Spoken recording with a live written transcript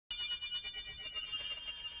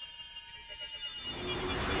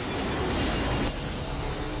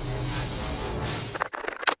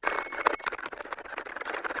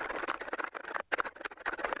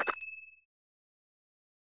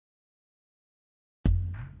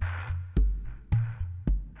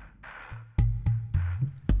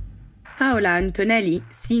Paola Antonelli,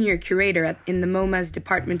 senior curator in the MoMA's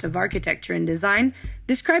Department of Architecture and Design,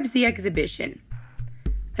 describes the exhibition.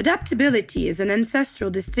 Adaptability is an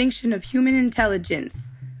ancestral distinction of human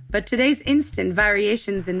intelligence, but today's instant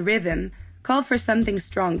variations in rhythm call for something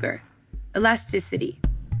stronger: elasticity.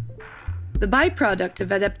 The byproduct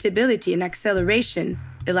of adaptability and acceleration,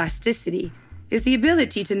 elasticity, is the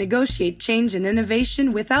ability to negotiate change and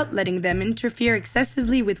innovation without letting them interfere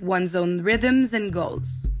excessively with one's own rhythms and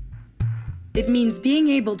goals. It means being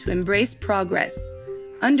able to embrace progress,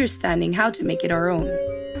 understanding how to make it our own.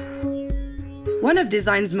 One of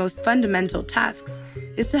design's most fundamental tasks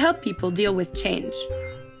is to help people deal with change.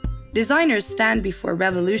 Designers stand before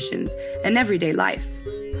revolutions and everyday life.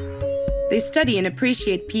 They study and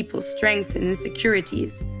appreciate people's strengths and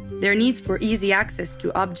insecurities, their needs for easy access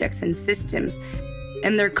to objects and systems,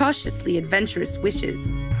 and their cautiously adventurous wishes.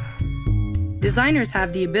 Designers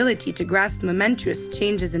have the ability to grasp momentous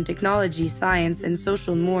changes in technology, science, and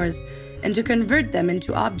social mores, and to convert them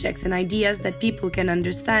into objects and ideas that people can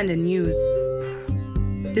understand and use.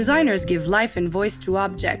 Designers give life and voice to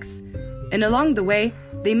objects, and along the way,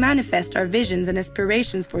 they manifest our visions and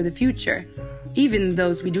aspirations for the future, even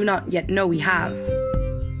those we do not yet know we have.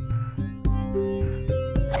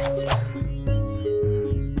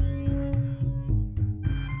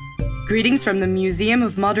 Greetings from the Museum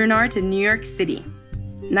of Modern Art in New York City.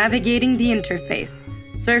 Navigating the interface,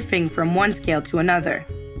 surfing from one scale to another,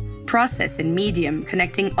 process and medium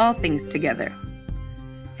connecting all things together.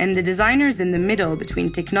 And the designers in the middle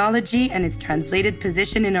between technology and its translated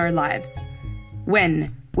position in our lives.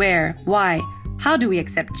 When, where, why, how do we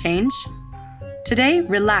accept change? Today,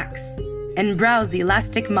 relax and browse the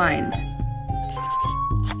elastic mind.